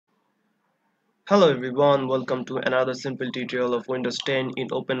Hello everyone, welcome to another simple tutorial of Windows 10 in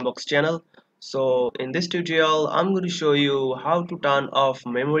OpenBox channel. So in this tutorial I'm going to show you how to turn off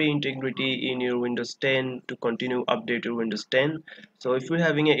memory integrity in your Windows 10 to continue update your Windows 10. So if you're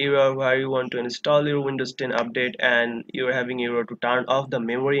having an error where you want to install your Windows 10 update and you're having error to turn off the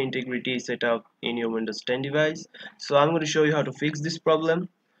memory integrity setup in your Windows 10 device, so I'm going to show you how to fix this problem.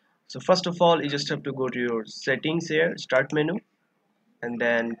 So first of all, you just have to go to your settings here, start menu, and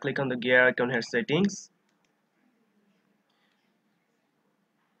then click on the gear icon here, settings.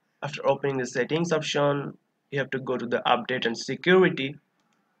 After opening the settings option, you have to go to the update and security.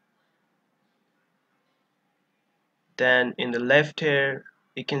 Then in the left here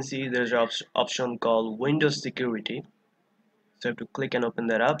you can see there's an option called Windows Security, so you have to click and open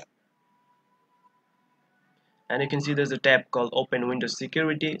that up, and you can see there's a tab called Open Windows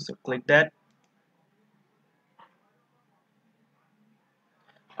Security, so click that.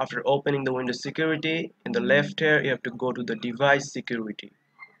 After opening the Windows Security, in the left here you have to go to the Device Security,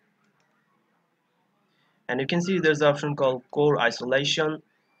 and you can see there's an option called Core Isolation.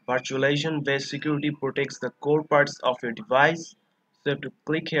 Virtualization based security protects the core parts of your device, so you have to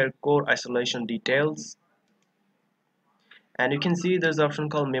click here Core Isolation Details, and you can see there's an option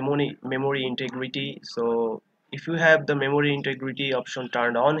called memory integrity. So if you have the memory integrity option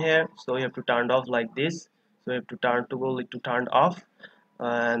turned on here, so you have to turn it off like this. So you have to toggle it to turn off,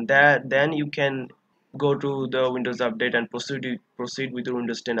 and that then you can go to the Windows update and proceed with the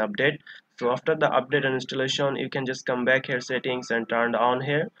Windows 10 update. So after the update and installation, you can just come back here, settings, and turn on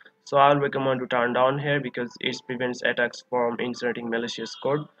here. So I'll recommend to turn on here because it prevents attacks from inserting malicious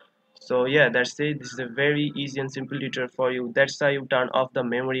code. So yeah, that's it. This is a very easy and simple tutorial for you. That's how you turn off the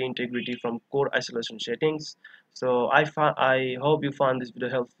memory integrity from core isolation settings. So I hope you found this video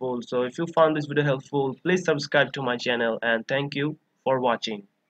helpful. So if you found this video helpful, please subscribe to my channel, and thank you for watching.